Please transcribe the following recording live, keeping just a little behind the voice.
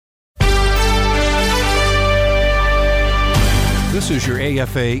This is your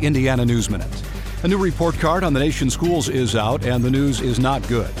AFA Indiana News Minute. A new report card on the nation's schools is out, and the news is not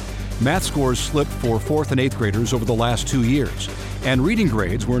good. Math scores slipped for 4th and 8th graders over the last 2 years, and reading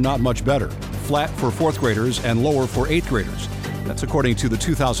grades were not much better, flat for 4th graders and lower for 8th graders. That's according to the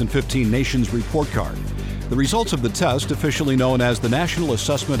 2015 Nation's Report Card. The results of the test, officially known as the National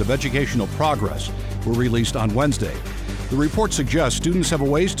Assessment of Educational Progress, were released on Wednesday. The report suggests students have a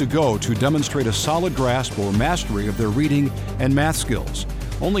ways to go to demonstrate a solid grasp or mastery of their reading and math skills.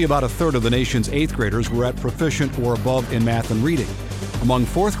 Only about a third of the nation's 8th graders were at proficient or above in math and reading. Among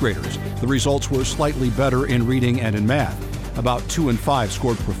 4th graders, the results were slightly better in reading and in math. About 2 in 5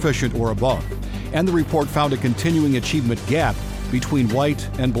 scored proficient or above. And the report found a continuing achievement gap between white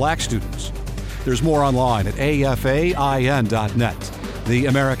and black students. There's more online at afain.net. The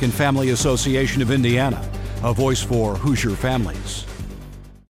American Family Association of Indiana, a voice for Hoosier families.